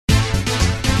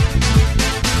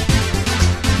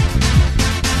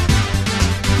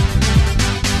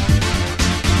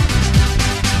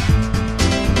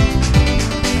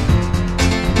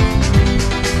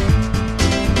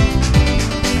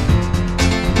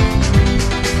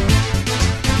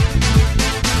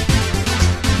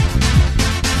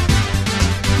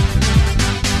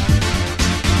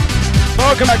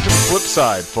Welcome back to the flip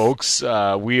side, folks.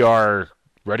 We are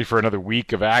ready for another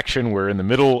week of action. We're in the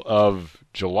middle of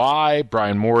July.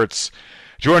 Brian Moritz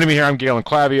joining me here. I'm Galen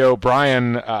Clavio.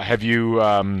 Brian, have you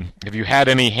had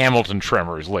any Hamilton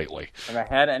tremors lately? Have I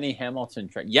had any Hamilton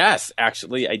tremors? Yes,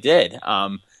 actually, I did.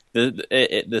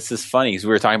 This is funny because we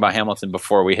were talking about Hamilton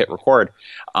before we hit record.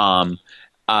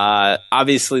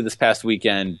 Obviously, this past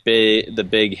weekend, the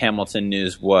big Hamilton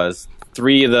news was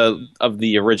three of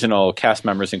the original cast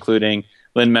members, including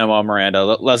Lin-Manuel Miranda,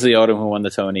 Leslie Odom, who won the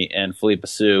Tony, and Philippa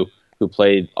Soo, who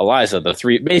played Eliza, the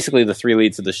three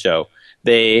leads of the show.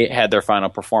 They had their final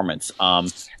performance.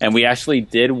 And we actually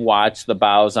did watch the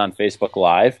bows on Facebook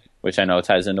Live, which I know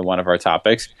ties into one of our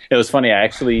topics. It was funny. Our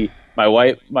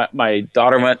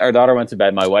daughter went to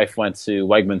bed. My wife went to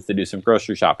Wegmans to do some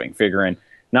grocery shopping, figuring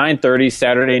 9:30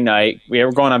 Saturday night. We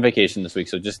were going on vacation this week,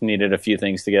 so just needed a few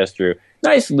things to get us through.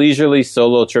 Nice leisurely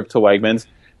solo trip to Wegmans.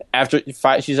 After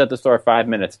she's at the store 5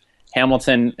 minutes.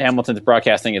 Hamilton's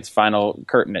broadcasting its final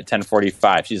curtain at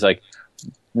 10:45. She's like,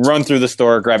 run through the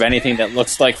store, grab anything that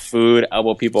looks like food,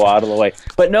 elbow people out of the way.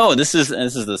 But no, this is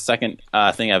the second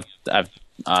thing I've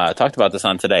talked about this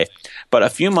on today. But a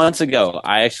few months ago,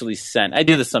 I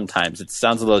do this sometimes. It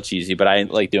sounds a little cheesy, but I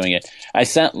like doing it. I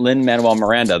sent Lin-Manuel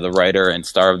Miranda, the writer and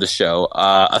star of the show,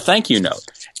 a thank you note.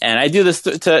 And I do this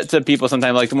to people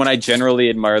sometimes, like when I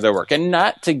generally admire their work, and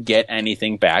not to get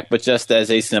anything back, but just as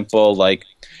a simple, like,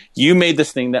 you made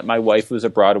this thing that my wife, who's a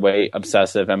Broadway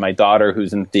obsessive, and my daughter,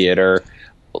 who's in theater,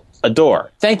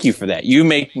 adore. Thank you for that. You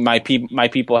make my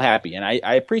people happy, and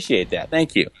I appreciate that.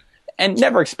 Thank you. And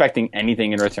never expecting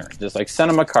anything in return. Just like send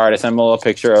them a card. I sent them a little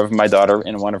picture of my daughter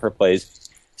in one of her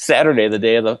plays. Saturday, the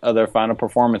day of their final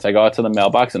performance, I go out to the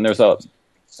mailbox, and there's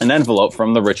an envelope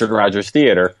from the Richard Rodgers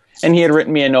Theater, and he had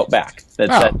written me a note back that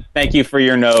said, thank you for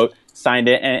your note, signed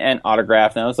it, and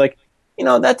autographed. And I was like,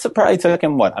 that's probably took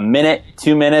him, a minute,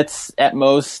 2 minutes at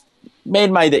most.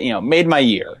 Made my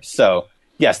year. So,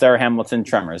 yes, there are Hamilton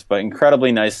tremors, but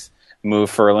incredibly nice move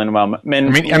for Lin-Manuel.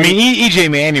 E.J.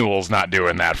 Manuel's not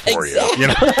doing that for you.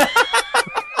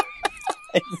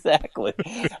 Exactly.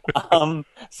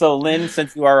 So, Lynn,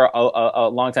 since you are a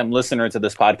longtime listener to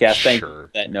this podcast, thank you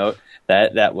for that note.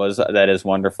 That is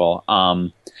wonderful.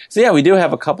 So yeah, we do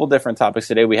have a couple different topics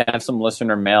today. We have some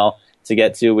listener mail to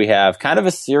get to. We have kind of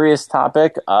a serious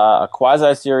topic, a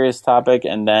quasi-serious topic,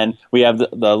 and then we have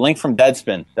the link from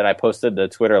Deadspin that I posted to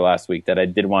Twitter last week that I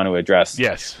did want to address.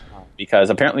 Yes. Because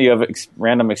apparently you have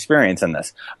random experience in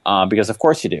this. Because of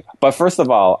course you do. But first of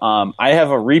all, I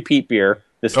have a repeat beer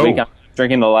this week. I'm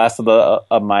drinking the last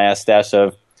of my stash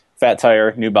of Fat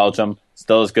Tire, New Belgium.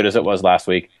 Still as good as it was last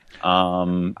week.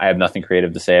 I have nothing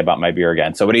creative to say about my beer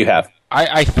again. So what do you have?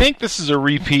 I think this is a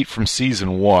repeat from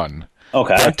season 1.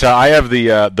 Okay. But I have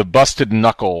the Busted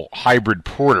Knuckle Hybrid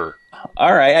Porter.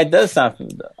 All right, it does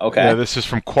sound okay. Yeah, this is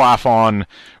from Quaff On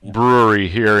Brewery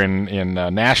here in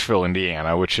Nashville,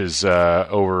 Indiana, which is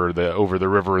over the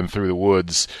river and through the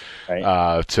woods.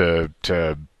 Right. To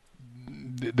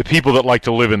the people that like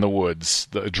to live in the woods,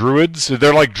 the Druids.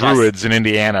 They're like Druids in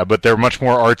Indiana, but they're much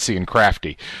more artsy and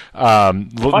crafty.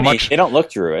 Funny, they don't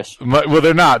look Druish. Well,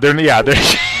 they're not. They're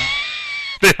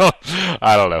they don't,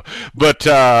 I don't know, but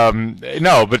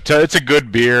it's a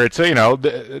good beer. It's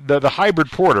the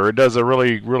hybrid porter. It does a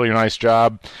really really nice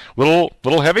job. Little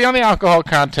heavy on the alcohol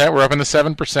content. We're up in the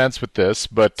 7% with this,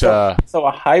 but so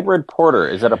a hybrid porter,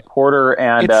 is it a porter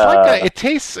and it's it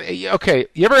tastes okay.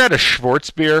 You ever had a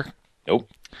Schwartz beer? Nope.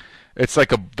 It's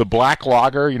like the black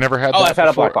lager. You never had? Oh, that I've had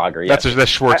before? A black lager. Yes. That's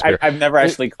Schwartz beer. I've never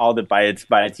actually called it by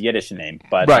its Yiddish name,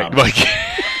 but right,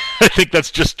 I think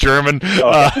that's just German.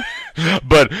 Okay.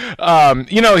 But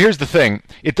here's the thing: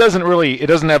 it doesn't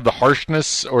have the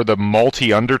harshness or the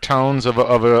malty undertones of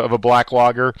a black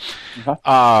lager.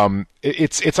 Uh-huh.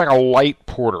 It's like a light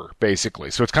porter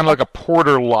basically, so it's kind of like a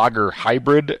porter lager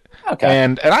hybrid. Okay.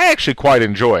 And I actually quite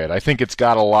enjoy it. I think it's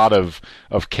got a lot of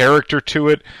character to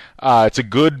it. It's a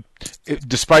good,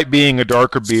 despite being a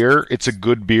darker beer, it's a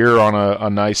good beer on a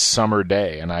nice summer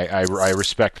day, and I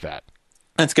respect that.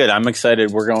 That's good. I'm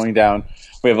excited. We're going down.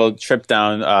 We have a trip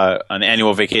down, an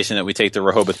annual vacation that we take to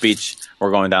Rehoboth Beach.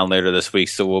 We're going down later this week,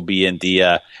 so we'll be in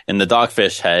the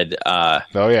Dogfish Head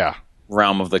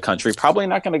realm of the country. Probably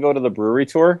not going to go to the brewery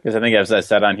tour, because I think, as I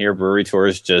said on here, brewery tour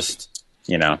is just,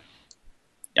 I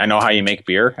know how you make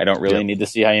beer. I don't really need to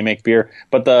see how you make beer.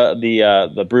 But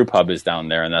the brew pub is down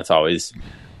there, and that's always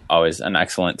an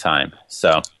excellent time.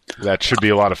 So that should be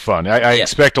a lot of fun. I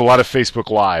expect a lot of Facebook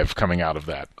Live coming out of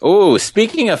that. Oh,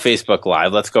 speaking of Facebook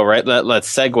Live, let's go right.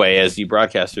 Let's segue, as you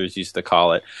broadcasters used to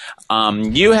call it.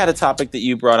 You had a topic that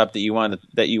you brought up that you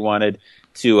wanted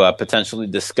to potentially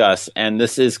discuss. And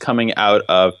this is coming out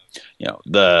of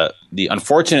the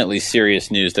unfortunately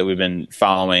serious news that we've been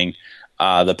following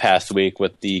the past week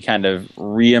with the kind of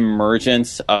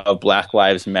reemergence of Black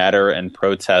Lives Matter and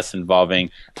protests involving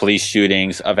police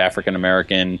shootings of African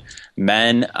American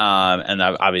men, and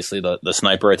obviously the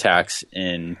sniper attacks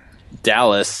in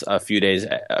Dallas a few days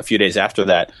after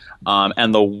that,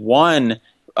 and the one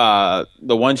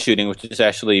shooting, which is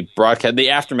actually broadcast,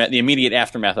 the immediate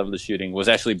aftermath of the shooting was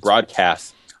actually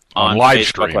broadcast on live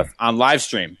stream.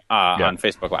 On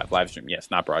Facebook live stream.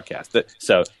 Yes, not broadcast.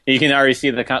 So you can already see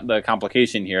the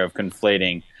complication here of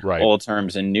conflating old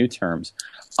terms and new terms.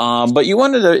 But you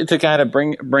wanted to kind of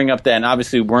bring up that, and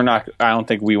obviously I don't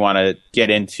think we want to get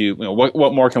into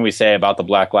what more can we say about the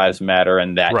Black Lives Matter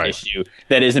and that issue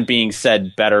that isn't being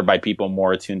said better by people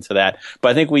more attuned to that. But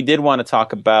I think we did want to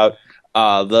talk about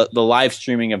the live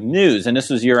streaming of news, and this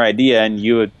was your idea, and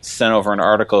you had sent over an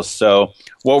article. So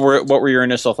what were your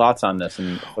initial thoughts on this?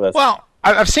 Well,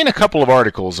 I've seen a couple of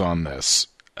articles on this,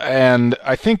 and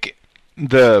I think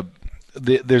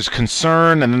there's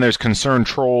concern, and then there's concern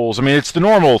trolls. I mean, it's the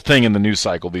normal thing in the news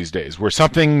cycle these days, where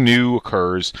something new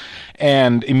occurs,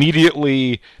 and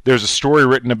immediately there's a story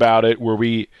written about it where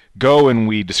we go and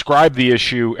we describe the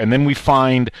issue, and then we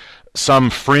find some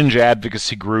fringe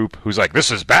advocacy group who's like,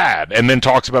 this is bad, and then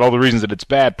talks about all the reasons that it's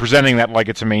bad, presenting that like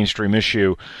it's a mainstream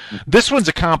issue. This one's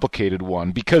a complicated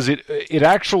one because it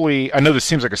actually, I know this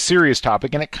seems like a serious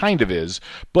topic, and it kind of is,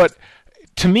 but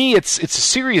to me it's a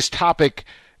serious topic,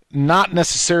 not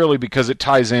necessarily because it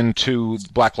ties into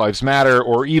Black Lives Matter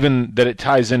or even that it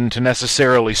ties into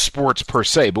necessarily sports per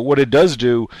se. But what it does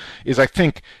do is I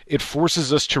think it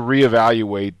forces us to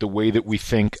reevaluate the way that we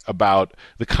think about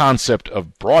the concept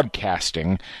of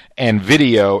broadcasting and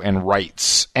video and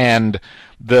rights and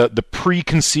the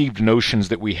preconceived notions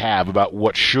that we have about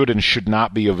what should and should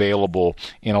not be available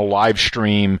in a live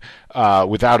stream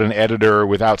without an editor,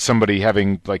 without somebody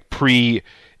having like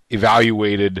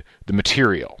pre-evaluated the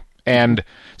material. And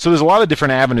so there's a lot of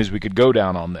different avenues we could go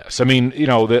down on this. I mean,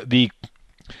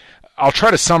 I'll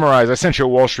try to summarize. I sent you a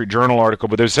Wall Street Journal article,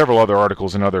 but there's several other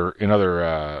articles in other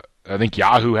I think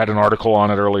Yahoo had an article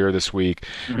on it earlier this week.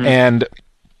 Mm-hmm. And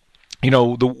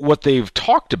what they've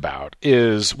talked about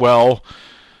is, well,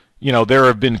 there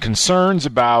have been concerns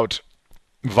about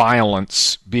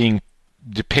violence being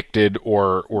depicted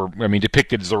or I mean,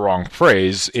 depicted is the wrong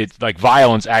phrase. It's like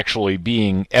violence actually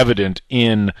being evident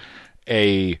in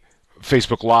a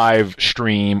Facebook Live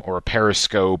stream or a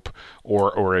Periscope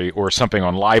or something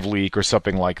on LiveLeak or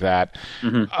something like that,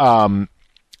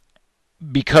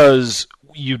 because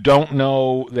you don't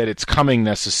know that it's coming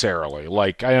necessarily.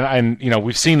 Like, and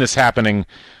we've seen this happening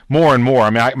more and more. I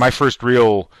mean, my first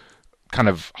real kind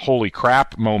of holy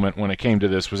crap moment when it came to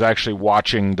this was actually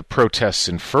watching the protests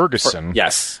in Ferguson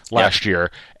last year,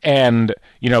 and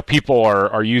people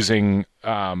are using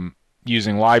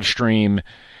live stream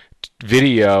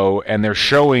video, and they're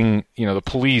showing the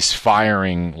police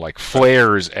firing like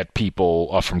flares at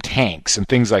people from tanks and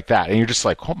things like that, and you're just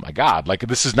like, oh my god, like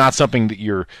this is not something that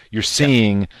you're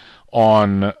seeing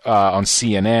on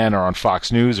CNN or on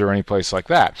Fox News or any place like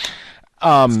that.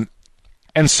 And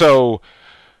so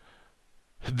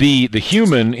the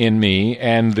human in me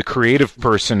and the creative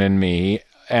person in me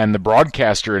and the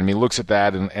broadcaster in me looks at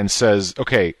that and says,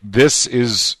 okay, this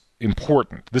is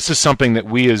important. This is something that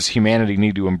we as humanity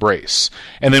need to embrace.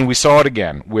 And then we saw it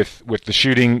again with the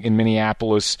shooting in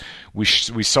Minneapolis. We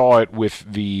saw it with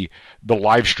the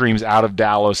live streams out of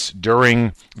Dallas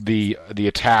during the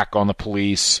attack on the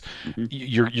police. Mm-hmm.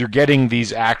 You're getting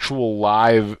these actual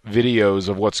live videos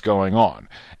of what's going on.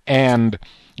 And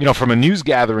from a news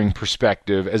gathering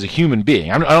perspective, as a human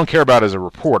being, I don't care about as a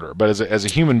reporter, but as a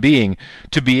human being,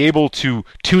 to be able to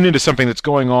tune into something that's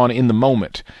going on in the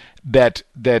moment, that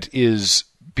is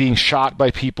being shot by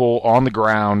people on the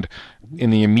ground in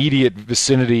the immediate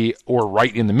vicinity or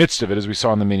right in the midst of it, as we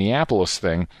saw in the Minneapolis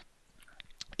thing,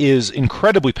 is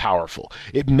incredibly powerful.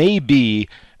 It may be,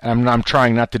 and I'm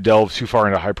trying not to delve too far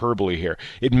into hyperbole here,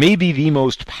 it may be the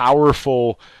most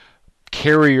powerful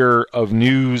carrier of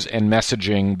news and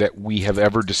messaging that we have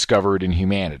ever discovered in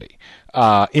humanity,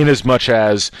 in as much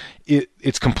as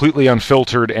it's completely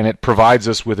unfiltered and it provides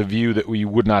us with a view that we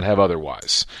would not have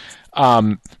otherwise.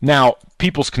 Now,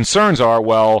 people's concerns are,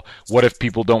 well, what if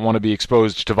people don't want to be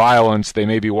exposed to violence? They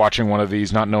may be watching one of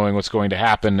these not knowing what's going to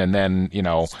happen, and then,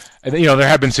 there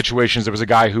have been situations. There was a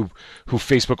guy who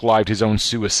Facebook Lived his own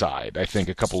suicide, I think,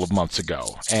 a couple of months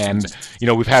ago. And,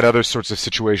 we've had other sorts of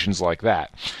situations like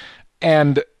that.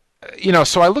 And,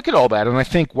 so I look at all that and I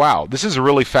think, wow, this is a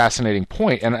really fascinating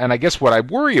point. And I guess what I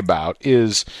worry about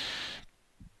is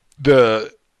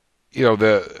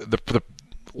the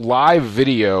live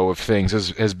video of things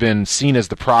has been seen as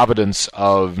the providence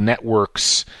of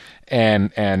networks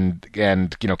and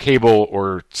cable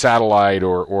or satellite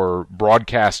or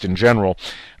broadcast in general,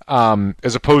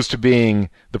 as opposed to being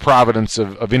the providence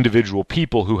of individual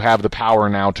people who have the power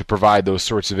now to provide those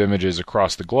sorts of images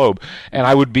across the globe. And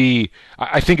I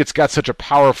think it's got such a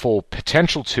powerful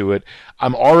potential to it.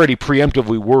 I'm already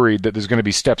preemptively worried that there's going to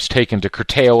be steps taken to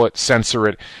curtail it, censor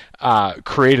it,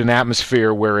 create an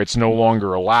atmosphere where it's no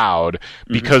longer allowed,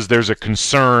 because there's a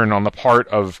concern on the part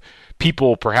of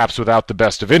people, perhaps without the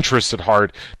best of interests at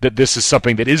heart, that this is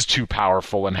something that is too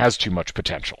powerful and has too much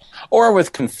potential. Or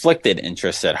with conflicted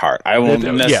interests at heart. I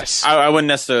wouldn't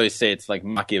necessarily say it's like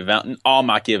all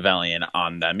Machiavellian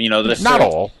on them. There's not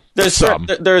all. There's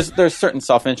certain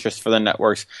self-interest for the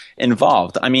networks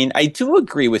involved. I mean, I do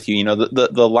agree with you.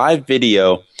 The live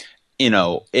video,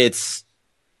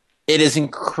 it is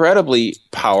incredibly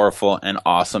powerful and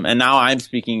awesome. And now I'm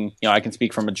speaking, I can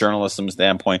speak from a journalism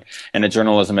standpoint and a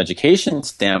journalism education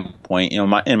standpoint.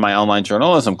 In my online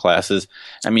journalism classes,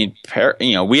 I mean,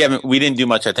 we didn't do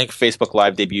much. I think Facebook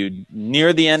Live debuted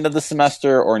near the end of the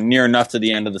semester, or near enough to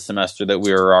the end of the semester that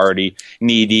we were already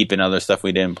knee deep in other stuff.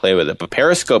 We didn't play with it. But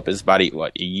Periscope is about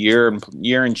a year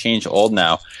and change old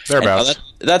now. Thereabouts.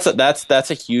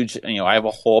 That's a huge, I have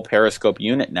a whole Periscope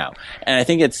unit now. And I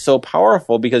think it's so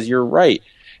powerful because you're right.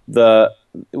 If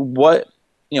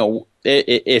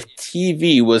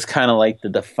TV was kind of like the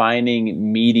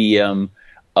defining medium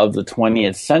of the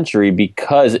 20th century,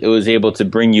 because it was able to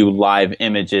bring you live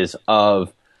images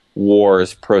of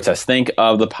wars, protests. Think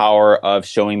of the power of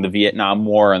showing the Vietnam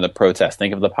War and the protests.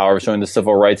 Think of the power of showing the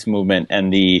civil rights movement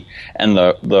and the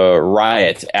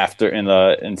riots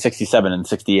in 67 and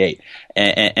 68,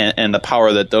 and the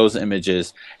power that those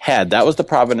images had. That was the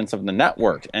providence of the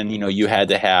network, and you had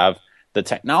to have the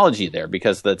technology there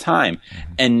because of the time.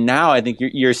 And now I think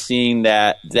you're seeing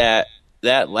that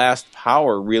last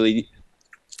power really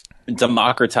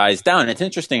democratized down. It's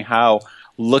interesting how,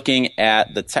 looking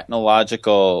at the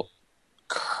technological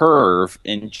curve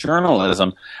in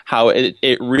journalism, how it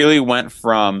really went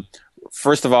from,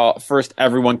 first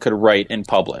everyone could write and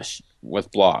publish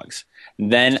with blogs.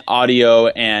 Then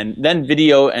then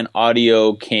video and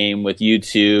audio came with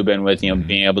YouTube and with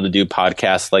being able to do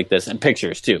podcasts like this, and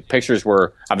pictures too. Pictures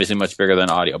were obviously much bigger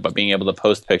than audio, but being able to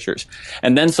post pictures.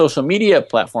 And then social media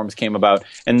platforms came about,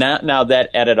 and that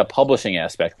added a publishing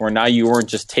aspect where now you weren't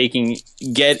just taking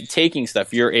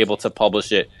stuff, you're able to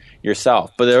publish it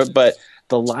yourself. But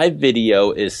the live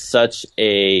video is such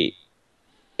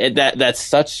that's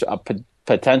such a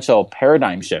potential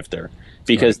paradigm shifter,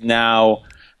 because now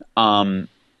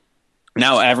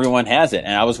everyone has it.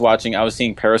 And I was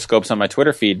seeing Periscopes on my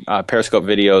Twitter feed, Periscope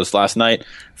videos last night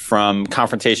from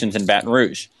confrontations in Baton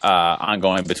Rouge,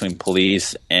 ongoing between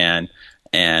police and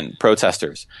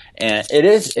protesters. And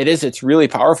it's really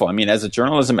powerful. I mean, as a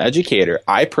journalism educator,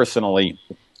 I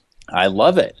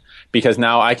love it, because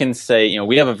now I can say,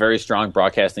 we have a very strong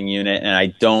broadcasting unit, and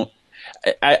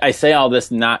I say all this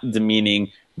not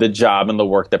demeaning the job and the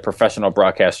work that professional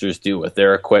broadcasters do with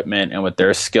their equipment and with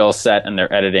their skill set and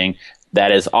their editing.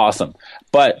 That is awesome.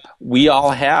 But we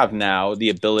all have now the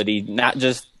ability, not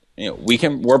just, we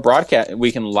can live,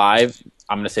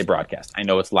 I'm going to say broadcast. I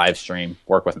know it's live stream.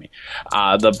 Work with me.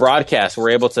 The broadcast, we're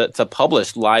able to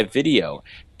publish live video,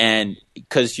 and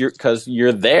because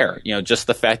you're there, just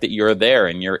the fact that you're there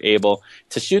and you're able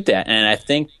to shoot that. And I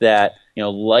think that,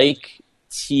 like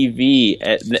TV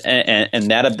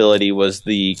and that ability was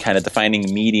the kind of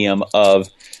defining medium of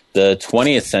the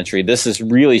 20th century. This is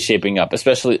really shaping up,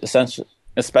 especially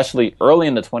early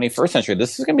in the 21st century.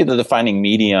 This is going to be the defining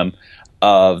medium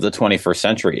of the 21st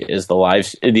century, is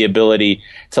the ability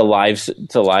to live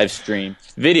stream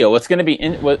video. What's going to be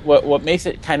what makes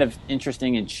it kind of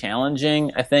interesting and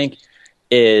challenging, I think,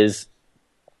 is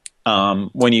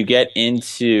when you get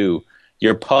into,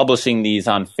 you're publishing these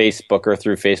on Facebook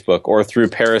or through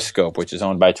Periscope, which is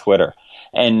owned by Twitter.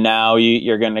 And now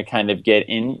you're going to kind of get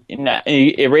in that.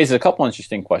 It raises a couple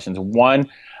interesting questions. One,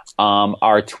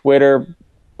 are Twitter,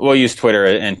 we'll use Twitter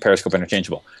and Periscope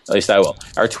interchangeable. At least I will.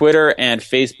 Are Twitter and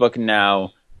Facebook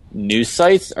now news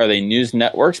sites? Are they news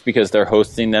networks because they're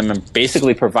hosting them and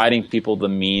basically providing people the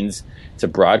means to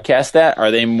broadcast that? Are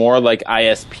they more like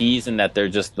ISPs in that they're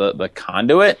just the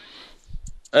conduit?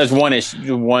 As one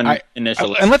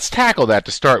initial. And let's tackle that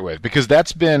to start with, because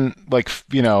that's been like,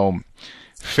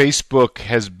 Facebook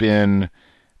has been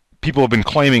people have been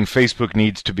claiming Facebook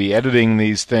needs to be editing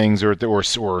these things or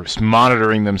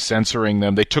monitoring them, censoring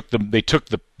them. They took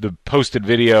the posted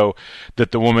video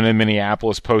that the woman in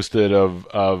Minneapolis posted of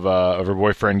her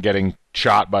boyfriend getting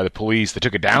shot by the police. They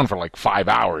took it down for like 5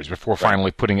 hours before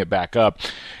finally putting it back up.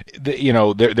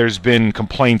 There's been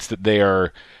complaints that they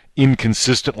are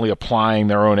inconsistently applying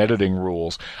their own editing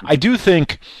rules. I do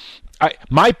think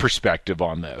my perspective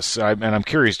on this, and I'm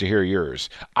curious to hear yours.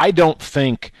 I don't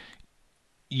think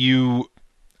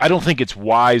it's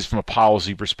wise from a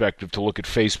policy perspective to look at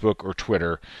Facebook or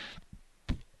Twitter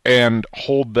and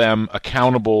hold them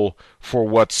accountable for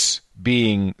what's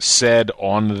being said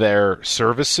on their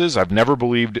services. I've never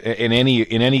believed in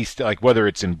any like whether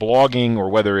it's in blogging or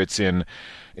whether it's in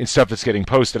stuff that's getting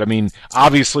posted. I mean,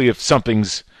 obviously if something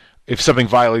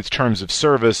violates terms of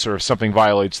service or if something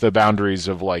violates the boundaries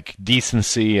of like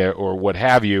decency or what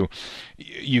have you,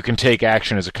 you can take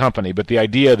action as a company. But the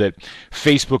idea that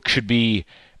Facebook should be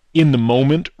in the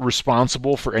moment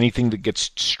responsible for anything that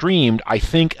gets streamed, I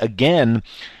think, again,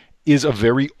 is a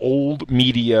very old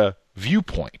media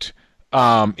viewpoint.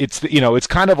 It's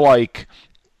kind of like,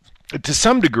 to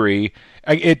some degree,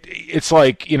 it's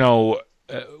like,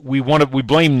 we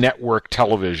blame network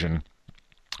television.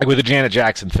 Like with the Janet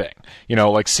Jackson thing,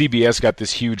 like CBS got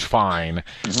this huge fine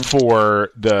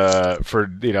for the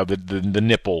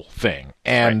nipple thing,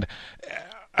 and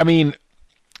I mean,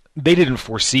 they didn't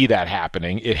foresee that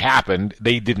happening. It happened.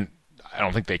 I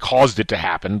don't think they caused it to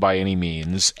happen by any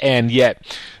means, and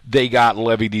yet they got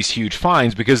levied these huge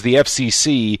fines because the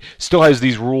FCC still has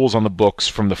these rules on the books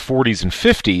from the 40s and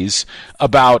 50s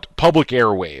about public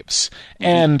airwaves,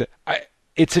 and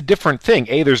it's a different thing.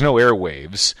 A, there's no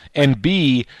airwaves, and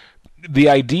B, the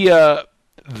idea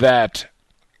that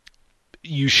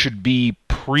you should be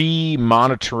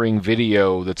pre-monitoring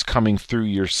video that's coming through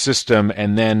your system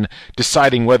and then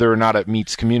deciding whether or not it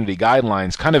meets community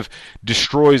guidelines kind of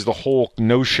destroys the whole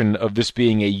notion of this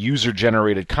being a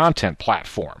user-generated content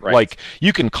platform. Right. Like,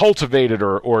 you can cultivate it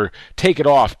or take it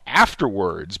off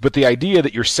afterwards, but the idea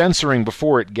that you're censoring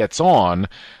before it gets on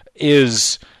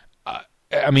is...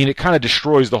 it kind of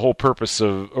destroys the whole purpose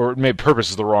or maybe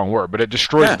purpose is the wrong word, but it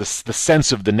destroys the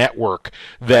sense of the network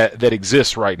that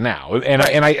exists right now. And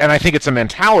I think it's a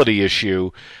mentality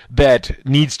issue that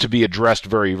needs to be addressed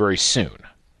very, very soon.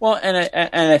 Well, and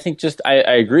I think I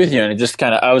agree with you, and it just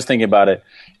kind of, I was thinking about it,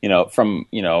 from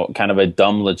kind of a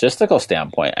dumb logistical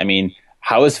standpoint. I mean,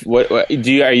 are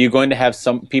you going to have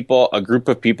a group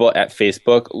of people at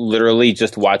Facebook literally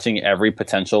just watching every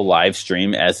potential live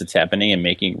stream as it's happening and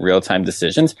making real-time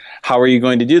decisions? How are you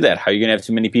going to do that? How are you going to have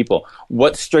too many people?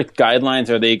 What strict guidelines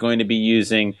are they going to be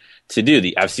using to do?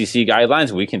 The FCC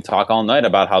guidelines, we can talk all night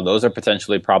about how those are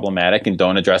potentially problematic and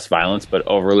don't address violence but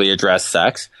overly address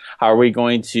sex. How are we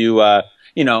going to,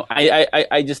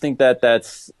 I just think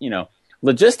that's,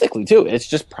 logistically too, it's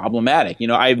just problematic.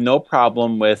 I have no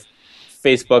problem with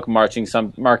Facebook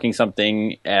marking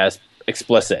something as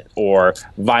explicit or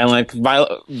violent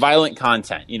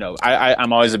content.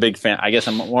 I'm always a big fan. I guess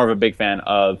I'm more of a big fan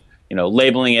of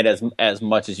labeling it as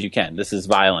much as you can. This is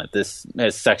violent. This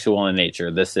is sexual in nature.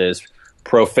 This is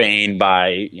profane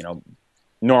by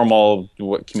normal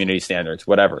community standards.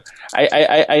 Whatever.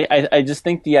 I just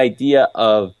think the idea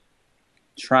of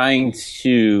trying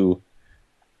to,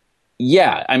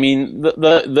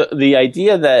 the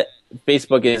idea that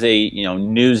Facebook is a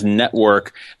news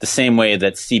network the same way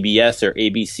that CBS or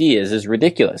ABC is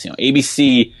ridiculous.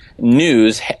 ABC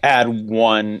News had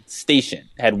one station,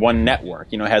 had one network.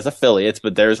 It has affiliates,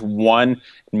 but there's one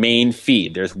main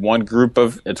feed. There's one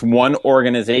it's one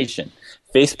organization.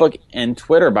 Facebook and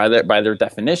Twitter, by their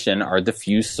definition, are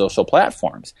diffuse social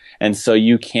platforms, and so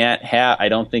you can't have. I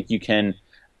don't think you can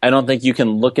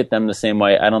look at them the same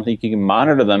way. I don't think you can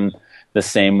monitor them the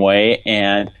same way,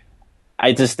 and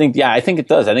I just think, I think it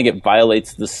does. I think it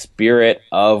violates the spirit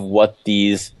of what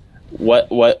this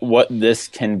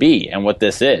can be and what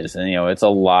this is. And, it's a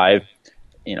live,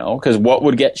 because what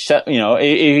would get shut,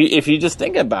 if you just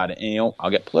think about it,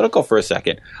 I'll get political for a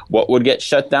second. What would get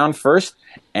shut down first?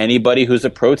 Anybody who's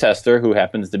a protester who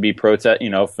happens to be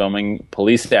filming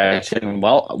police action.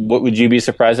 Well, what would you be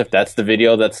surprised if that's the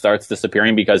video that starts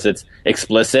disappearing because it's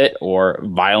explicit or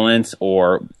violent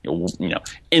or,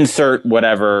 insert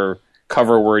whatever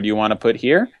cover word you want to put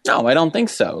here? No, I don't think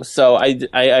so. So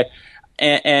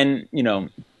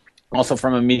also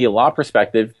from a media law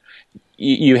perspective,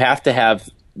 you have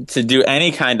to do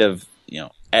any kind of,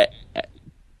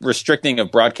 restricting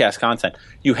of broadcast content,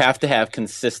 you have to have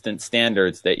consistent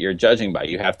standards that you're judging by.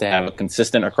 You have to have a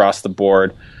consistent across the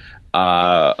board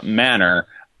manner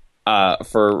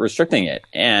for restricting it.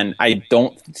 And I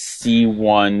don't see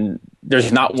one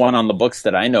there's not one on the books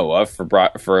that I know of for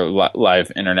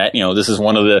live internet. This is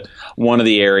one of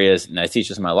the areas, and I teach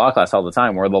this in my law class all the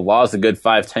time, where the law is a good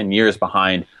 5-10 years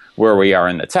behind where we are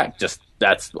in the tech. Just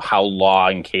that's how law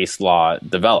and case law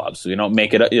develops. We don't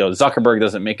make it up. Zuckerberg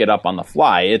doesn't make it up on the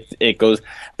fly. It goes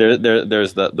there.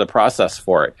 There's the process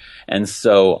for it. And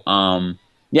so,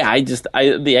 the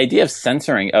idea of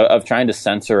censoring, of trying to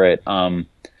censor it,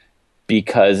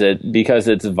 because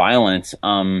it's violent.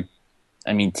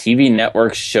 TV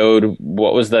networks showed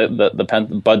what was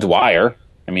the Bud's Wire.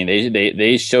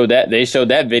 They showed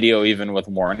that video even with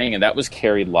warning, and that was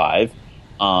carried live.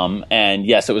 And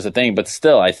yes, it was a thing, but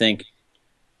still, I think,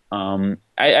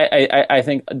 I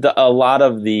think a lot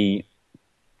of the,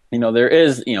 there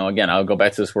is, again, I'll go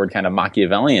back to this word kind of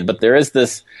Machiavellian, but there is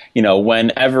this,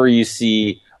 whenever you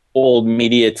see old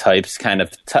media types kind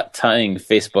of tying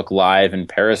Facebook Live and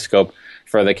Periscope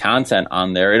for the content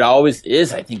on there, it always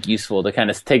is, I think, useful to kind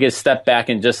of take a step back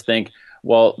and just think,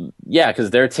 well, yeah,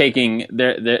 because they're trying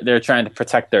to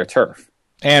protect their turf.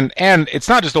 And it's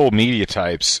not just old media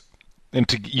types.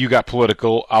 You got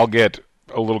political, I'll get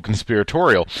a little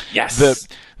conspiratorial. Yes.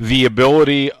 The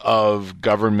ability of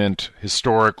government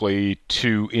historically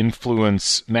to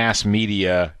influence mass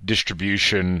media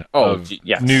distribution of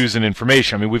news and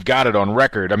information. We've got it on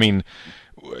record. The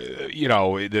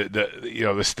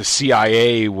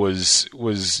CIA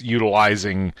was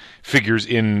utilizing figures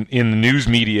in the news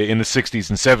media in the 60s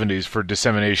and 70s for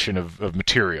dissemination of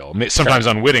material, sometimes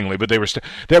unwittingly, but they were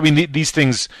these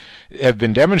things have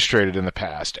been demonstrated in the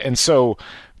past. And so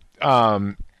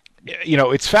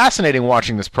it's fascinating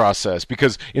watching this process,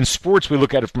 because in sports we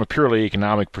look at it from a purely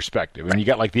economic perspective, and you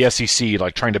got like the SEC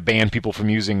trying to ban people from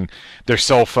using their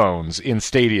cell phones in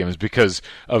stadiums because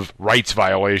of rights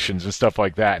violations and stuff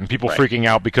like that, and people freaking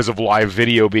out because of live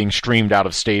video being streamed out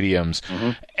of stadiums.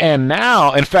 Mm-hmm. And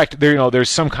now, in fact, there's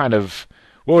some kind of,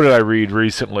 what did I read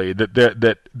recently,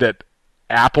 that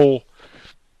Apple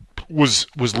was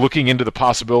looking into the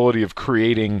possibility of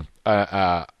creating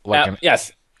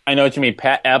yes. I know what you mean.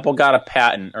 Apple got a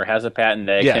patent, or has a patent,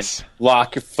 that can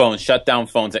lock your phone, shut down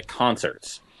phones at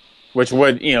concerts, which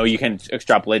would, you can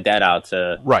extrapolate that out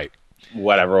to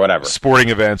whatever sporting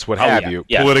events, what have you,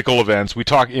 political events. We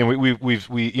talk, we've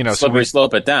slippery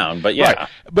slope it down, but yeah,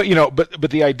 right.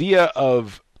 But the idea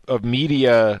of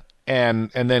media and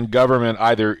then government,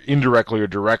 either indirectly or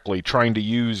directly, trying to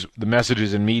use the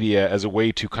messages in media as a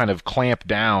way to kind of clamp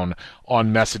down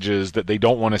on messages that they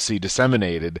don't want to see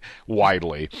disseminated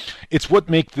widely. It's what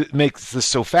makes this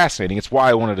so fascinating. It's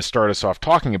why I wanted to start us off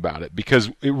talking about it, because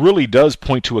it really does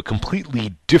point to a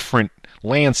completely different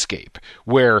landscape,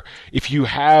 where if you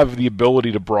have the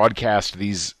ability to broadcast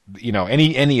these,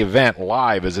 any event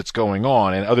live as it's going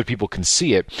on, and other people can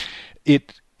see it,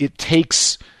 it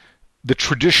takes the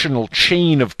traditional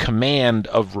chain of command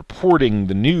of reporting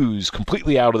the news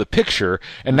completely out of the picture,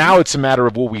 and now it's a matter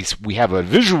of, we have a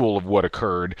visual of what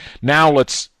occurred, now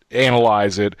let's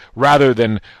analyze it, rather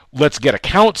than let's get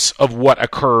accounts of what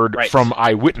occurred from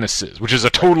eyewitnesses, which is a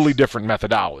totally different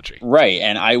methodology. Right,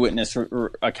 and eyewitness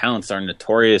accounts are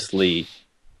notoriously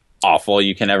awful.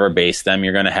 You can never base them.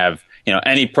 You're going to have,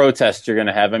 any protest you're going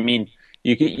to have.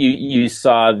 You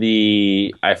saw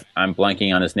I'm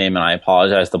blanking on his name, and I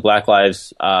apologize, the Black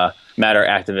Lives Matter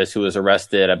activist who was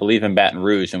arrested, I believe, in Baton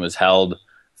Rouge, and was held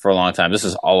for a long time. This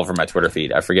is all over my Twitter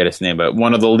feed. I forget his name, but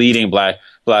one of the leading Black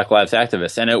Lives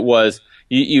activists. And it was,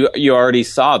 you already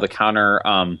saw the counter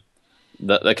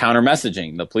the counter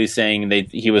messaging, the police saying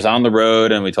he was on the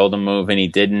road and we told him to move and he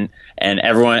didn't,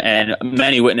 and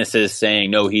many witnesses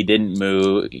saying no, he didn't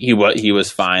move, he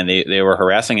was fine, they were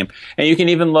harassing him. And you can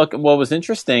even look, what was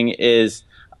interesting is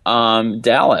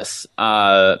Dallas,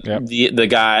 the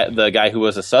guy who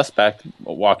was a suspect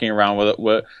walking around with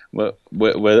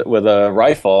a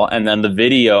rifle, and then the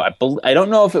video, I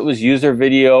don't know if it was user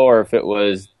video or if it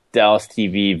was Dallas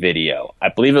TV video. I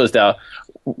believe it was Dallas.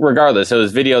 Regardless, it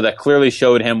was video that clearly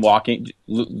showed him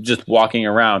just walking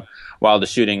around while the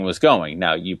shooting was going.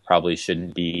 Now, you probably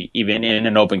shouldn't be, even in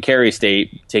an open carry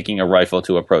state, taking a rifle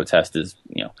to a protest is,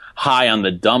 high on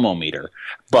the dumbometer,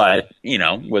 but,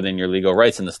 within your legal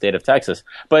rights in the state of Texas.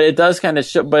 But it does kind of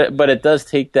show, but it does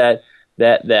take that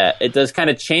it does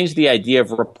kind of change the idea of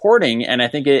reporting, and I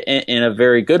think in a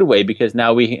very good way, because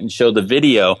now we can show the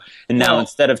video, and now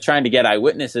instead of trying to get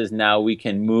eyewitnesses, now we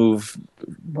can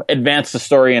advance the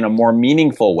story in a more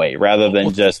meaningful way rather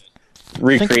than just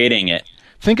recreating it.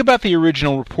 think about the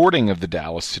original reporting of the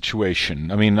Dallas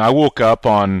situation. I mean, I woke up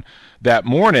on that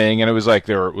morning and it was like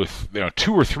there were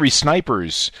 2 or 3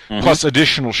 snipers plus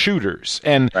additional shooters,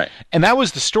 and that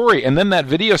was the story. And then that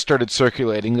video started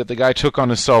circulating that the guy took on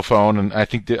his cell phone, and I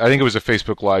think it was a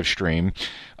Facebook live stream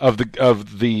of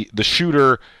the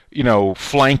shooter,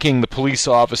 flanking the police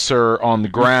officer on the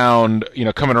ground,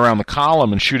 coming around the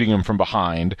column and shooting him from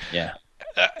behind. Yeah.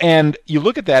 And you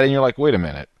look at that and you're like, wait a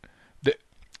minute.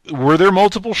 Were there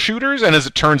multiple shooters? And as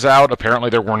it turns out,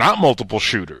 apparently there were not multiple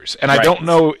shooters. And I don't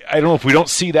know if we don't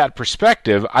see that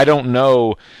perspective, I don't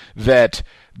know that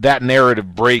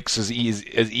narrative breaks as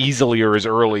easily or as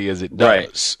early as it does.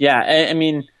 Right. Yeah, I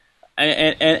mean,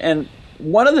 and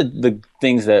one of the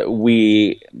things that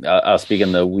I'll speak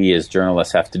in the we as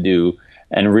journalists have to do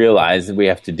and realize that we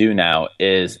have to do now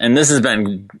is, and this has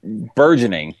been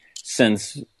burgeoning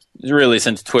since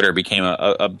Twitter became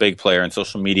a big player and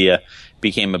social media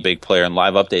became a big player and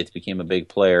live updates became a big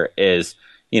player, is,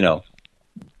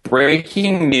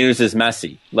 breaking news is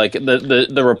messy. Like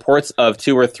the reports of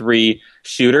 2 or 3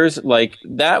 shooters, like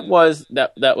that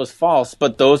was false,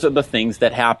 but those are the things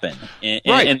that happen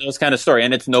in those kind of story.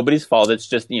 And it's nobody's fault. It's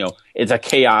just, it's a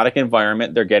chaotic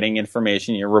environment. They're getting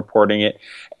information. You're reporting it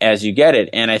as you get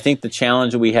it. And I think the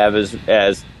challenge we have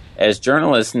as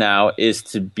journalists now is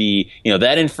to be,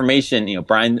 that information,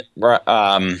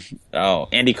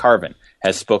 Andy Carvin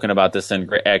has spoken about this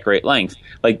at great length.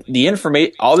 Like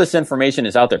all this information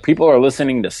is out there. People are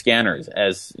listening to scanners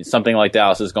as something like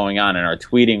Dallas is going on and are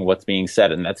tweeting what's being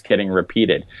said, and that's getting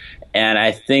repeated. And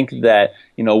I think that,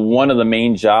 one of the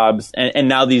main jobs, and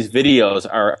now these videos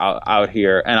are out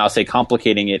here, and I'll say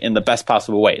complicating it in the best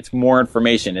possible way. It's more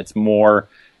information. It's more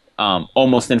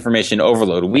almost information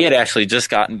overload. We had actually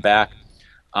just gotten back.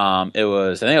 I think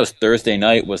it was Thursday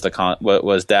night was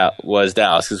Dallas,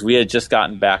 because we had just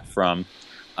gotten back from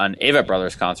an Avett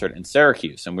Brothers concert in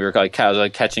Syracuse, and we were we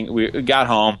got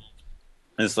home,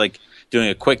 and it's like doing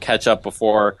a quick catch up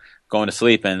before going to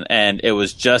sleep, and it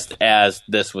was just as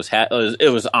this was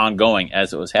it was ongoing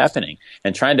as it was happening,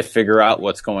 and trying to figure out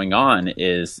what's going on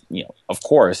is, of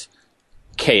course,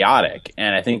 chaotic.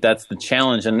 And I think that's the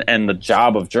challenge and the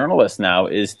job of journalists now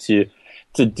is to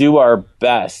do our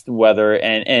best,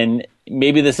 and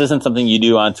maybe this isn't something you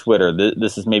do on Twitter.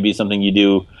 This is maybe something you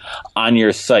do on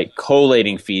your site,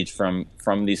 collating feeds from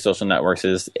these social networks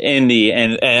and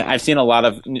I've seen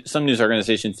some news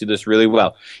organizations do this really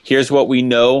well. Here's what we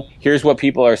know. Here's what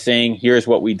people are saying. Here's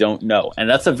what we don't know. And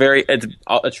that's it's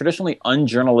a traditionally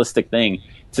unjournalistic thing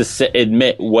to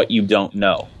admit what you don't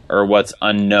know or what's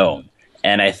unknown.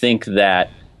 And I think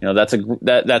that,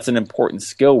 that's an important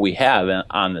skill we have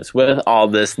on this, with all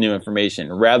this new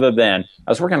information, rather than,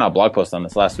 I was working on a blog post on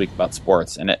this last week about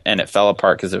sports, and it fell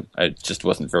apart because it just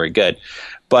wasn't very good.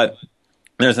 But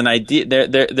there's an idea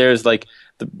there's like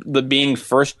the being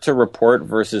first to report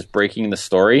versus breaking the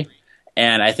story.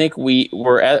 And I think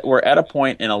we're at a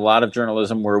point in a lot of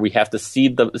journalism where we have to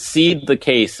seed the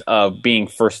case of being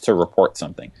first to report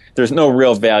something. There's no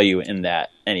real value in that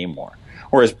anymore.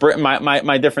 Whereas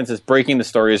my difference is breaking the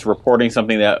story is reporting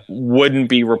something that wouldn't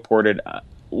be reported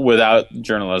without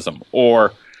journalism,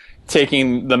 or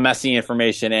taking the messy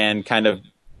information and kind of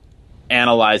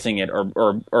analyzing it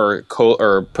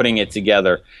or putting it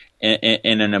together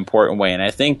in an important way. And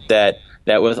I think that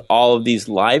with all of these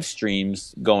live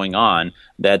streams going on,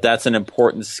 that's an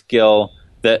important skill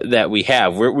that we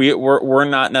have. We're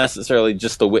not necessarily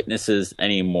just the witnesses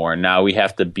anymore. Now we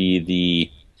have to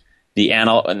be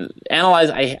analyze.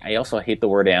 I also hate the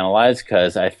word analyze,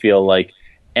 because I feel like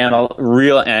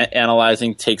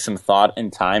analyzing takes some thought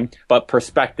and time, but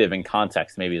perspective and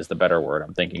context maybe is the better word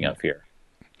I'm thinking of here.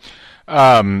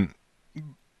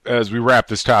 As we wrap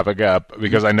this topic up,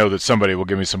 because I know that somebody will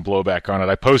give me some blowback on it,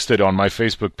 I posted on my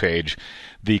Facebook page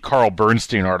the Carl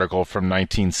Bernstein article from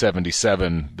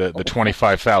 1977, the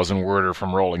 25,000-worder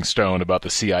from Rolling Stone about the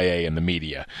CIA and the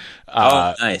media.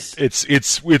 Nice.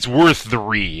 It's worth the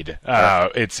read.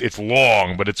 It's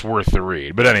long, but it's worth the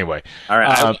read. But anyway. All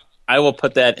right. I will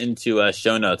put that into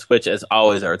show notes, which, as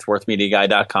always, are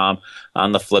sportsmediaguy.com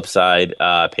on the flip side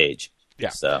page.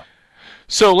 Yeah.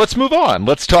 So let's move on.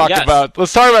 Let's talk about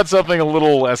something a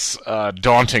little less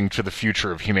daunting to the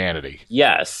future of humanity.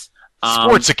 Yes.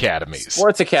 Sports academies.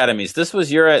 Sports academies. This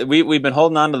was we've been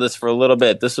holding on to this for a little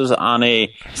bit. This was on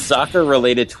a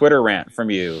soccer-related Twitter rant from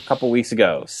you a couple weeks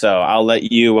ago. So I'll let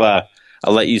you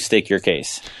stake your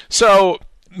case. So,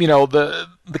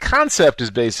 the concept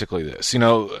is basically this.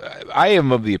 I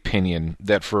am of the opinion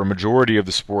that for a majority of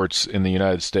the sports in the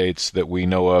United States that we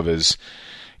know of as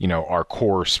our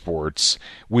core sports,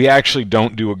 we actually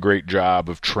don't do a great job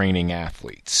of training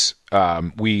athletes.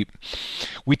 We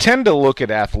tend to look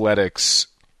at athletics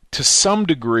to some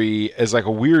degree as like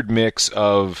a weird mix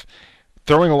of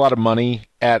throwing a lot of money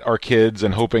at our kids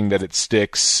and hoping that it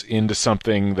sticks into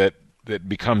something that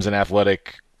becomes an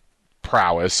athletic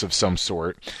prowess of some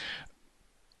sort,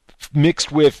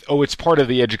 mixed with, it's part of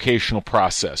the educational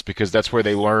process because that's where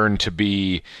they learn to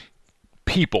be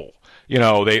people.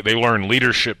 They learn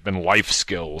leadership and life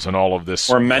skills and all of this.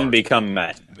 Or men become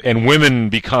men. And women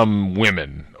become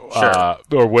women. Sure.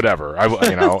 Or whatever. I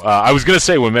was going to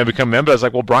say when men become men, but I was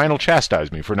like, well, Brian will chastise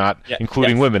me for not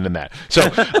including women in that. So,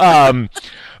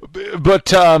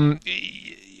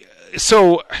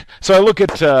 so I look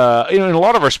at, in a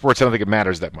lot of our sports, I don't think it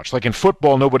matters that much. Like in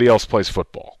football, nobody else plays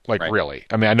football. Like really.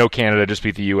 I mean, I know Canada just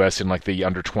beat the U.S. in like the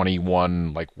under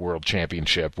 21 like world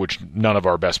championship, which none of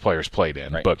our best players played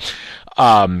in. Right. But,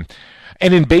 and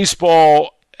in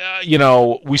baseball,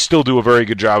 we still do a very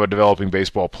good job of developing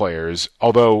baseball players,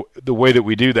 although the way that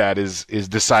we do that is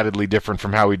decidedly different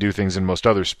from how we do things in most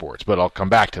other sports, but I'll come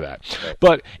back to that. Right.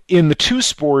 But in the two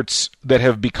sports that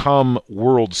have become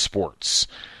world sports,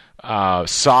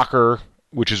 soccer,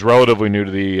 which is relatively new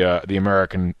to the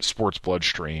American sports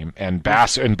bloodstream, and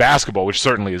basketball, which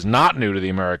certainly is not new to the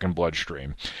American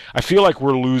bloodstream, I feel like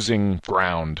we're losing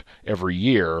ground every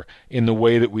year in the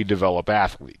way that we develop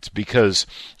athletes because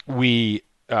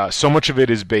so much of it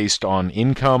is based on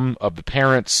income of the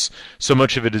parents. So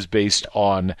much of it is based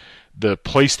on the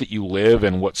place that you live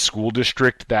and what school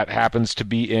district that happens to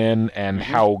be in and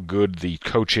how good the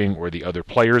coaching or the other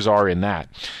players are in that.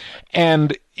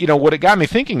 And, what it got me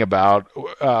thinking about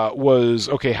was,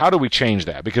 okay, how do we change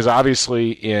that? Because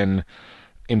obviously in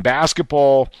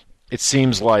basketball, it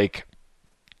seems like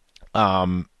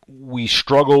we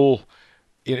struggle.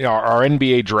 Our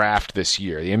NBA draft this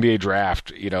year, the NBA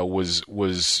draft,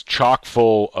 was chock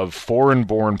full of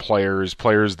foreign-born players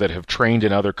that have trained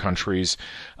in other countries,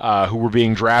 who were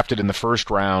being drafted in the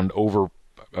first round over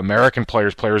American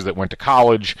players that went to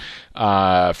college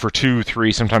for 2,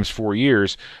 3, sometimes 4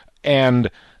 years, and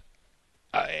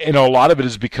a lot of it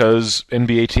is because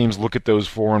NBA teams look at those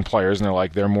foreign players and they're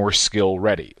like, they're more skill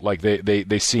ready. Like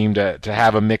they seem to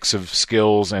have a mix of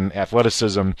skills and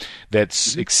athleticism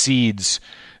that exceeds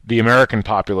the American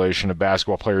population of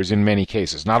basketball players in many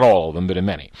cases. Not all of them, but in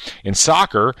many. In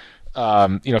soccer,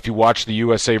 if you watch the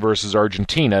USA versus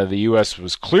Argentina, the U.S.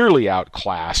 was clearly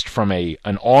outclassed from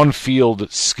an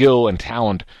on-field skill and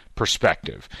talent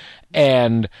perspective.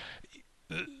 And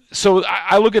so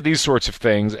I look at these sorts of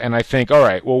things and I think, all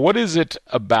right, well, what is it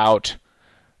about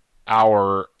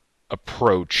our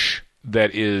approach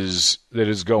that is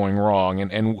going wrong,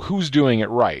 and who's doing it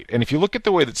right? And if you look at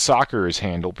the way that soccer is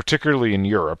handled, particularly in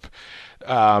Europe,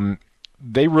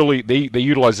 they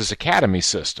utilize this academy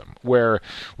system where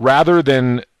rather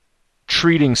than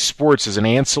treating sports as an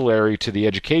ancillary to the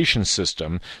education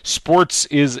system, sports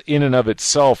is in and of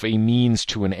itself a means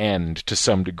to an end to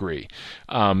some degree.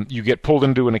 You get pulled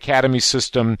into an academy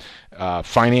system.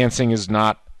 Financing is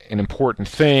not an important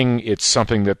thing. It's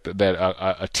something that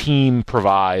a team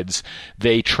provides.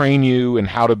 They train you in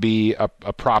how to be a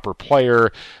proper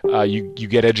player. You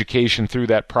get education through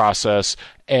that process,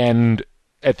 and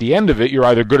at the end of it, you're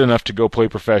either good enough to go play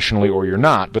professionally or you're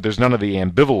not, but there's none of the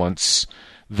ambivalence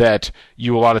that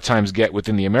you a lot of times get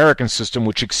within the American system,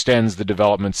 which extends the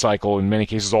development cycle in many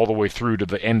cases all the way through to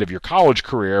the end of your college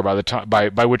career,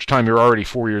 by which time you're already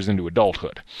 4 years into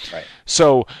adulthood. Right.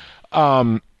 So,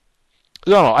 I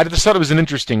just thought it was an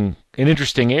interesting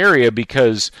area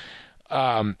because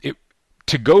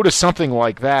to go to something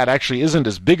like that actually isn't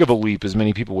as big of a leap as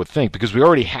many people would think, because we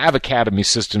already have academy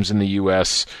systems in the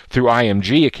U.S. through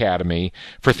IMG Academy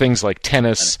for things like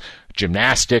tennis,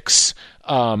 gymnastics.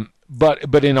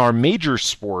 But in our major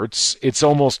sports, it's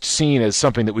almost seen as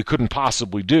something that we couldn't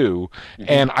possibly do,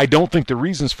 and I don't think the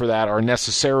reasons for that are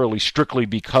necessarily strictly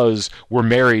because we're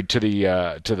married to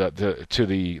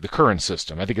the current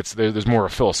system. I think there's more a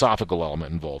philosophical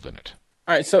element involved in it.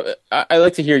 All right, so I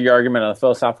like to hear your argument on a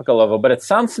philosophical level, but it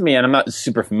sounds to me, and I'm not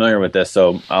super familiar with this,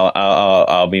 so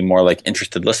I'll be more like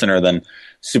interested listener than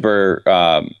super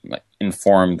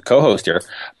informed co-host here.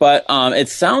 But it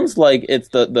sounds like it's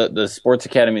the sports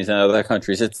academies in other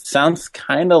countries. It sounds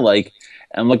kind of like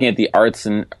I'm looking at the arts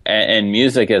and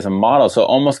music as a model, so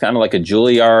almost kind of like a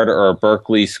Juilliard or a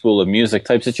Berkeley School of Music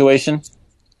type situation.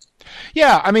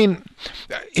 Yeah, I mean,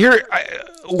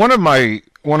 one of my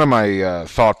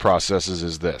thought processes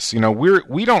is this.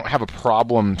 We don't have a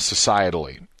problem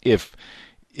societally if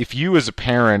you as a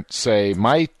parent say,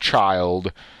 my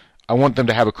child I want them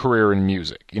to have a career in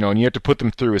music, and you have to put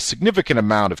them through a significant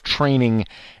amount of training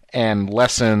and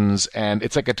lessons, and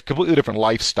it's like a completely different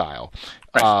lifestyle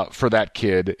for that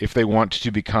kid if they want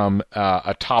to become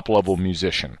a top-level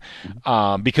musician.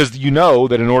 Because you know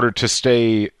that in order to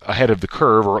stay ahead of the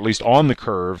curve, or at least on the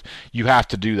curve, you have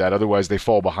to do that. Otherwise, they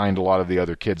fall behind a lot of the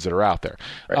other kids that are out there.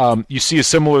 Right. You see a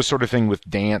similar sort of thing with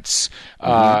dance,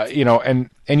 and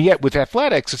yet with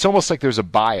athletics, it's almost like there's a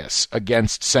bias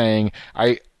against saying,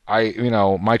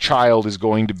 my child is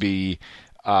going to be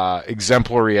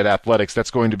exemplary at athletics.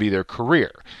 That's going to be their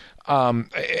career.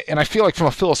 And I feel like from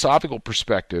a philosophical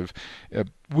perspective,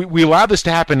 we allow this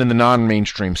to happen in the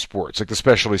non-mainstream sports, like the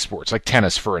specialty sports, like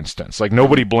tennis, for instance. Like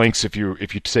nobody blinks if you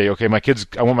say, okay,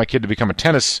 I want my kid to become a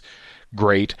tennis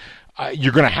great.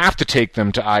 You're going to have to take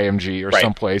them to IMG or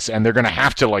someplace, and they're going to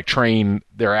have to like train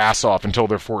their ass off until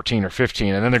they're 14 or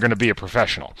 15, and then they're going to be a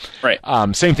professional. Right.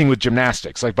 Same thing with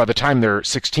gymnastics. Like by the time they're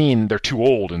 16, they're too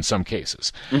old in some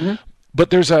cases. Mm-hmm. But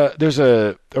there's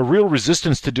a real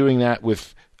resistance to doing that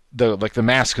with the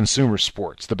mass consumer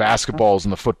sports, the basketballs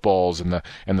and the footballs and the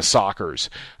soccers,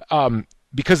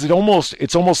 because I almost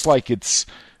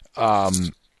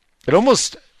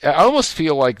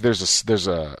feel like there's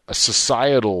a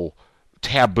societal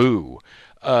taboo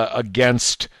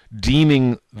against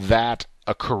deeming that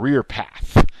a career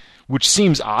path, which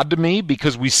seems odd to me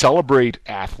because we celebrate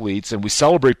athletes and we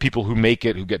celebrate people who make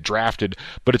it, who get drafted,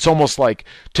 but it's almost like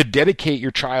to dedicate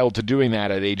your child to doing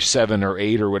that at age 7 or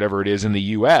 8 or whatever it is in the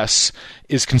U.S.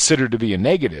 is considered to be a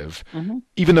negative,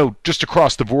 even though just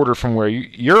across the border from where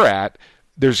you're at,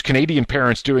 there's Canadian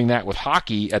parents doing that with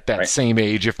hockey at that same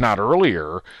age, if not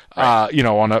earlier, on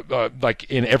like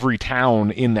in every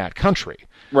town in that country.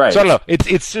 Right. So I don't know.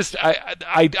 It's just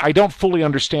I don't fully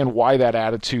understand why that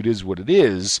attitude is what it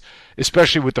is,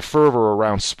 especially with the fervor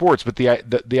around sports. But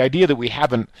the idea that we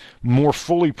haven't more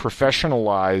fully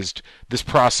professionalized this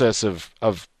process of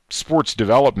sports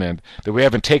development, that we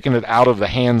haven't taken it out of the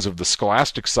hands of the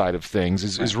scholastic side of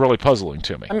things is really puzzling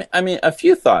to me. I mean, a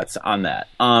few thoughts on that.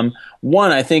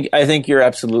 One, I think you're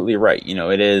absolutely right.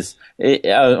 It is.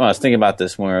 I was thinking about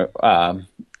this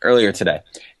earlier today.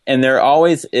 And there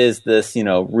always is this,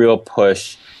 real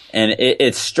push, and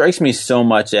it strikes me so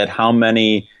much at how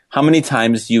many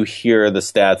times you hear the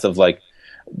stats of like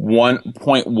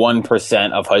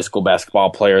 1.1% of high school basketball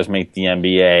players make the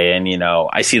NBA, and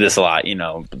I see this a lot.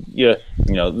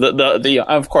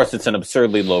 Of course it's an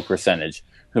absurdly low percentage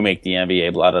who make the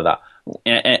NBA, blah blah blah,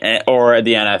 or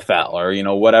the NFL, or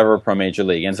whatever pro major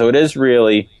league, and so it is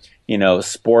really.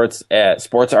 Sports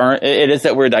aren't. It is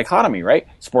that weird dichotomy, right?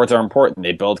 Sports are important.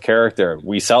 They build character.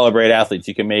 We celebrate athletes.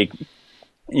 You can make,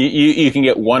 you can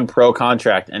get one pro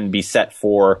contract and be set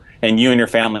for, and you and your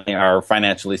family are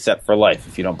financially set for life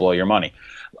if you don't blow your money.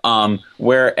 But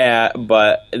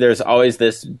there's always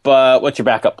this. But what's your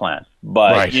backup plan?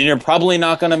 But you're probably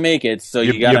not going to make it, so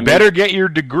you better get your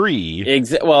degree.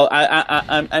 Well,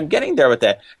 I'm getting there with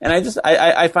that, and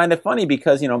I find it funny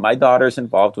because my daughter's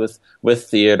involved with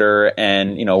theater,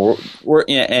 and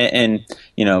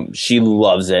she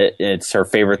loves it. It's her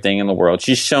favorite thing in the world.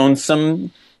 She's shown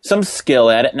some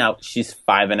skill at it. Now she's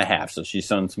 5.5, so she's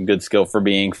shown some good skill for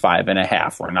being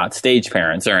 5.5. We're not stage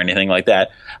parents or anything like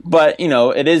that, but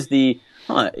it is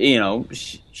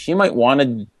she might want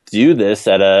to do this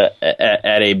at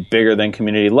a bigger than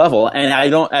community level, and I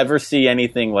don't ever see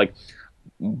anything like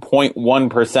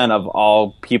 0.1% of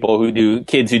all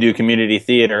kids who do community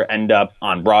theater end up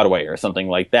on Broadway or something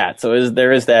like that. So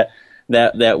there is that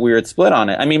weird split on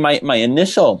it. I mean, my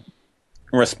initial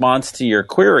response to your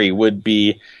query would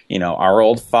be, our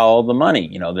old follow the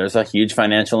money. There's a huge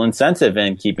financial incentive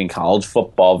in keeping college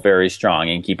football very strong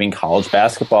and keeping college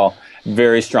basketball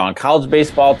very strong. College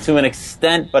baseball to an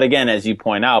extent, but again, as you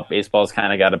point out, baseball's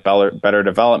kind of got a better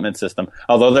development system,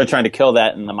 although they're trying to kill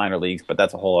that in the minor leagues, but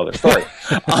that's a whole other story.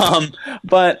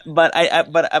 But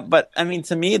I mean,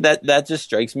 to me, that just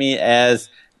strikes me as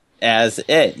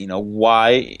it,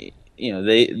 why,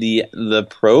 the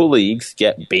pro leagues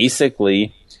get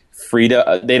basically free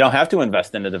to, they don't have to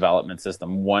invest in a development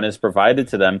system. One is provided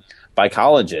to them by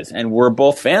colleges, and we're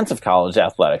both fans of college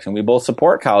athletics, and we both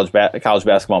support college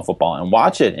basketball and football and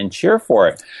watch it and cheer for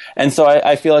it. And so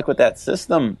I feel like with that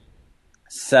system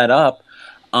set up,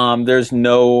 there's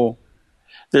no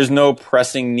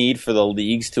pressing need for the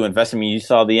leagues to invest. I mean, you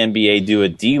saw the NBA do a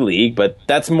D League, but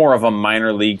that's more of a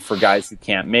minor league for guys who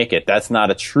can't make it. That's not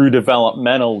a true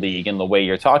developmental league in the way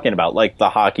you're talking about, like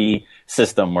the hockey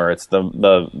system where it's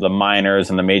the minors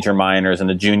and the major minors and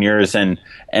the juniors and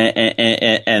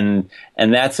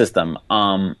that system.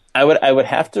 I would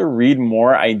have to read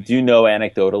more. I do know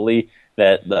anecdotally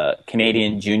that the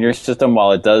Canadian junior system,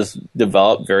 while it does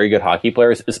develop very good hockey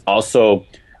players, is also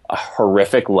a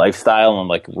horrific lifestyle and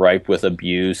like ripe with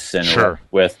abuse and ripe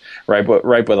with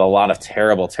a lot of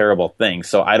terrible things.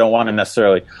 So I don't want to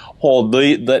necessarily hold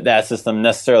that system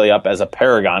necessarily up as a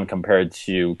paragon compared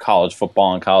to college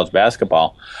football and college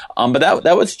basketball. But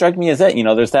that would strike me as that,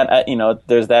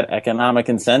 there's that economic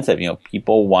incentive.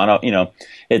 People want to,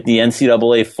 if the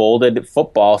NCAA folded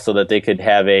football so that they could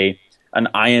have an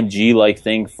IMG like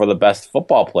thing for the best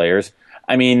football players.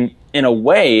 I mean, in a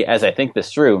way, as I think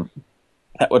this through,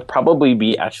 that would probably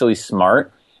be actually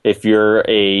smart if you're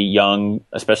a young,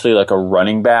 especially like a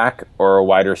running back or a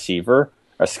wide receiver,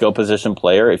 a skill position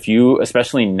player. If you,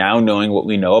 especially now knowing what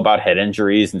we know about head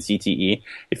injuries and CTE,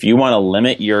 if you want to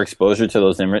limit your exposure to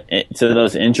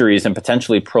those injuries and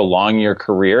potentially prolong your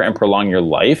career and prolong your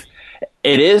life,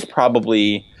 it is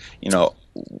probably,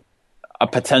 a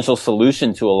potential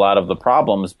solution to a lot of the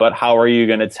problems. But how are you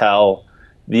going to tell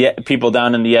the people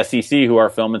down in the SEC who are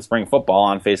filming spring football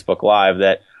on Facebook Live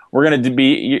that we're going to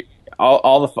be a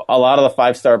lot of the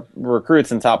 5-star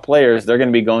recruits and top players, they're going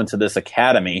to be going to this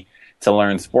academy to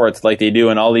learn sports like they do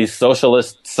in all these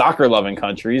socialist soccer loving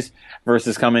countries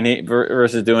versus doing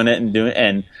it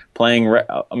and playing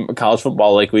college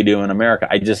football like we do in America.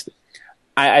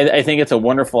 I think it's a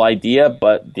wonderful idea,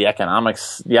 but the economic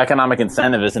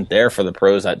incentive isn't there for the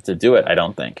pros to do it, I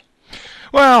don't think.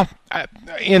 Well,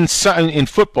 in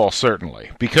football,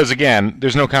 certainly, because, again,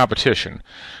 there's no competition.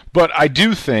 But I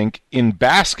do think in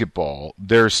basketball,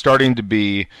 there's starting to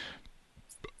be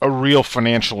a real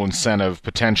financial incentive,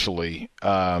 potentially,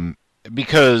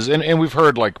 because, and we've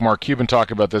heard, like, Mark Cuban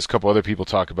talk about this, a couple other people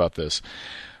talk about this,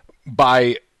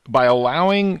 by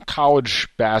allowing college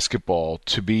basketball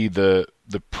to be the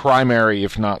primary,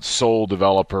 if not sole,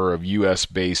 developer of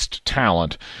U.S.-based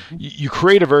talent, you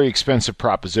create a very expensive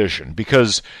proposition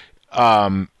because,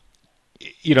 the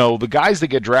guys that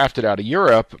get drafted out of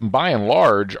Europe, by and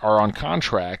large, are on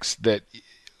contracts that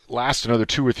last another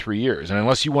 2 or 3 years. And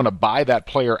unless you want to buy that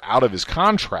player out of his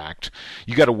contract,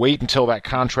 you got to wait until that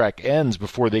contract ends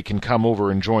before they can come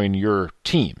over and join your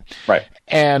team. Right.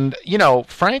 And,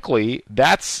 frankly,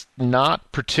 that's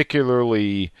not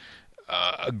particularly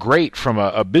great from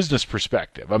a business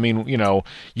perspective. I mean,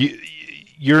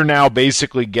 you're now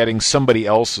basically getting somebody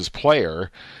else's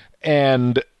player,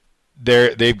 and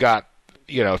they've got,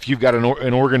 if you've got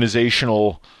an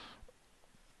organizational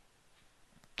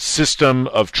system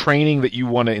of training that you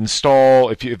want to install,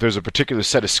 if there's a particular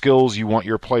set of skills you want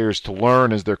your players to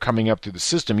learn as they're coming up through the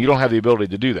system, you don't have the ability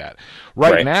to do that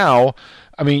right now.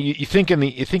 I mean, you think in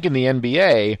the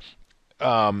NBA.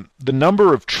 The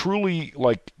number of truly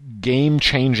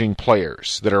game-changing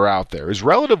players that are out there is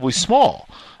relatively small.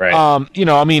 Right.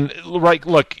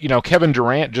 Kevin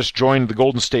Durant just joined the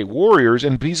Golden State Warriors,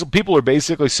 and people are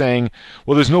basically saying,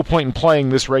 well, there's no point in playing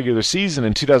this regular season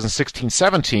in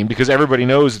 2016-17 because everybody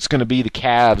knows it's going to be the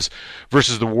Cavs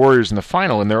versus the Warriors in the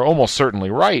final, and they're almost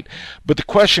certainly right. But the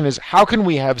question is, how can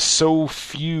we have so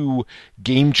few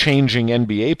game-changing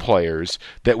NBA players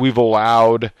that we've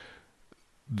allowed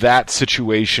that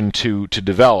situation to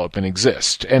develop and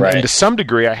exist? And to some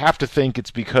degree, I have to think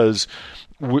it's because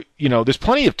there's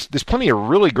plenty of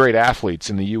really great athletes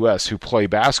in the U.S. who play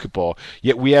basketball,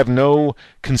 yet we have no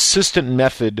consistent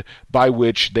method by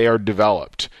which they are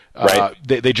developed. Right.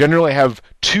 They generally have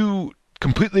two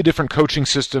completely different coaching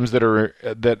systems that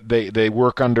they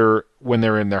work under when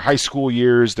they're in their high school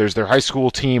years. There's their high school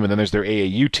team, and then there's their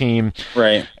AAU team.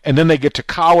 Right. And then they get to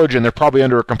college, and they're probably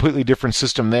under a completely different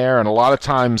system there. And a lot of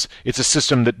times, it's a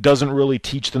system that doesn't really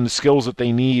teach them the skills that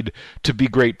they need to be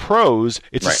great pros.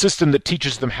 It's a system that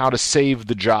teaches them how to save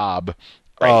the job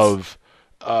of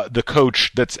the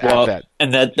coach that's at that.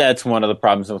 And that's one of the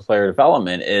problems with player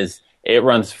development is it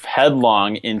runs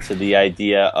headlong into the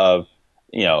idea of,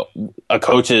 a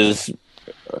coach's,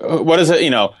 what is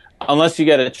it, unless you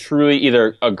get a truly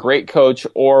either a great coach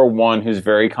or one who's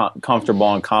very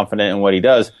comfortable and confident in what he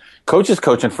does, coach is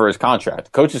coaching for his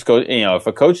contract. Coach is if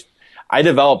a coach, I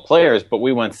developed players, but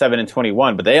we went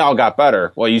 7-21, but they all got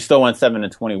better. Well, you still went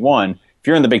 7-21. If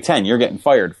you're in the Big Ten, you're getting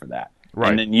fired for that. Right.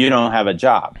 And then you don't have a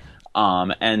job.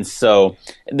 And so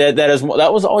that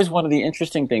was always one of the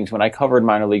interesting things when I covered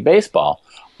minor league baseball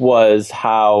was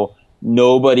how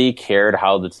nobody cared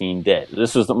how the team did.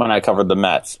 This was when I covered the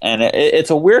Mets. And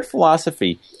it's a weird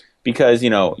philosophy because,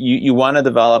 you want to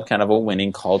develop kind of a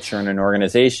winning culture in an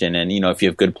organization. And, if you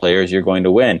have good players, you're going to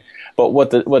win. But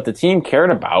what the team cared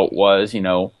about was,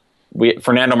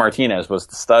 Fernando Martinez was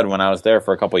the stud when I was there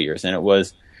for a couple of years. And it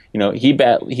was,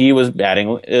 he was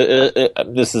batting.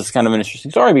 This is kind of an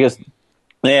interesting story because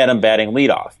they had him batting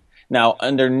leadoff. Now,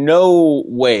 under no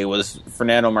way was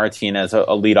Fernando Martinez a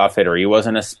leadoff hitter. He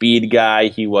wasn't a speed guy.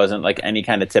 He wasn't like any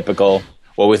kind of typical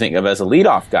what we think of as a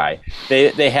leadoff guy.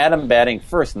 They had him batting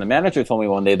first, and the manager told me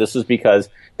one day this was because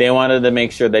they wanted to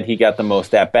make sure that he got the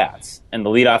most at bats, and the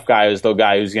leadoff guy is the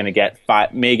guy who's going to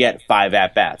may get 5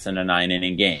 at bats in a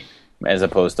 9-inning game, as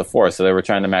opposed to 4. So they were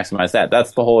trying to maximize that.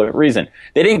 That's the whole reason.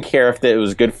 They didn't care if it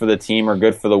was good for the team or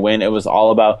good for the win. It was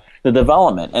all about the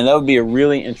development, and that would be a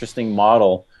really interesting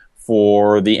model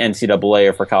for the NCAA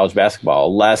or for college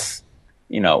basketball. Less.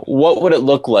 What would it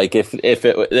look like if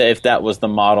that was the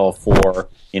model for,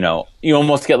 you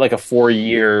almost get like a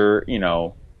 4-year,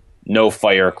 no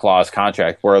fire clause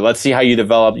contract where let's see how you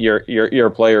develop your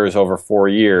players over 4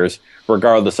 years,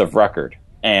 regardless of record.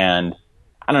 And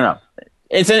I don't know.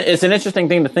 It's an interesting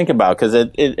thing to think about because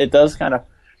it does kind of,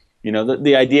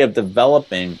 the idea of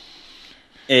developing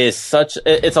is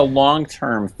it's a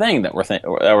long-term thing that we're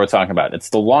talking about. It's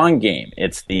the long game.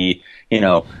 It's the,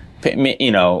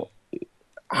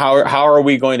 how are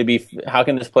we going to be? How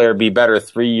can this player be better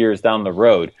 3 years down the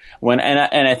road? And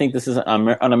I think this is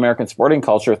an American sporting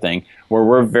culture thing where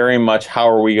we're very much how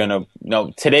are we going to?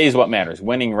 No, today's what matters.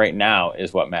 Winning right now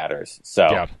is what matters.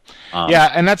 So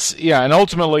and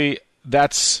ultimately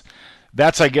that's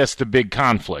I guess the big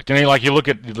conflict. And like you look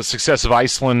at the success of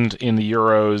Iceland in the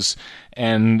Euros,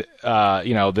 and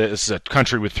this is a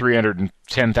country with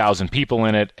 310,000 people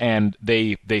in it, and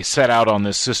they set out on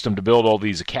this system to build all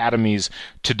these academies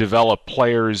to develop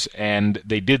players, and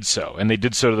they did so. And they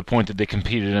did so to the point that they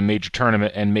competed in a major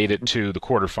tournament and made it to the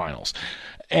quarterfinals.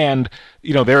 And,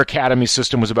 their academy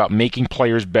system was about making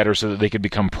players better so that they could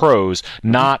become pros,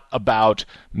 not about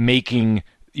making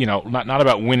not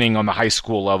about winning on the high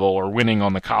school level or winning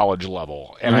on the college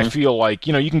level. And I feel like,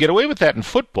 you can get away with that in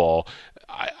football.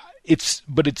 It's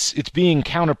being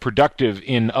counterproductive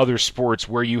in other sports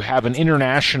where you have an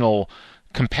international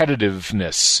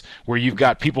competitiveness, where you've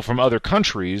got people from other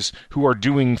countries who are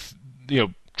doing,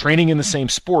 training in the same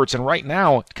sports. And right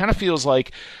now, it kind of feels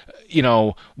like,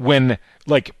 when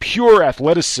like pure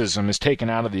athleticism is taken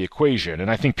out of the equation, and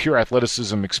I think pure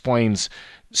athleticism explains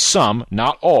some,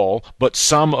 not all, but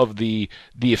some of the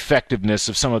effectiveness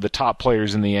of some of the top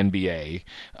players in the NBA.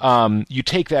 You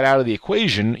take that out of the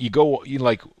equation, you go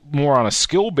more on a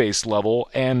skill-based level,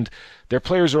 and their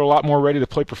players are a lot more ready to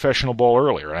play professional ball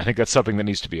earlier. And I think that's something that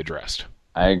needs to be addressed.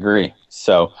 I agree.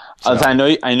 So I know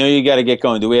you got to get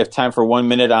going. Do we have time for 1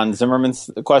 minute on Zimmerman's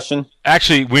question?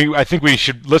 Actually, I think we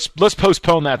should let's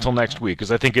postpone that till next week because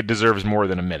I think it deserves more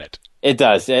than a minute. It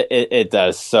does. It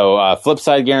does. So flip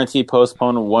side guarantee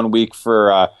postponed 1 week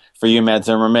for you, Matt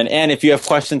Zimmerman. And if you have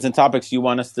questions and topics you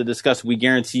want us to discuss, we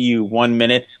guarantee you 1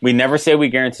 minute. We never say we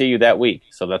guarantee you that week,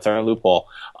 so that's our loophole.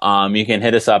 You can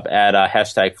hit us up at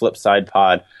hashtag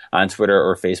FlipsidePod on Twitter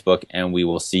or Facebook, and we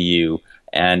will see you.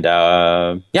 And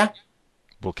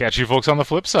we'll catch you folks on the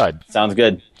flip side. Sounds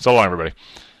good. So long, everybody.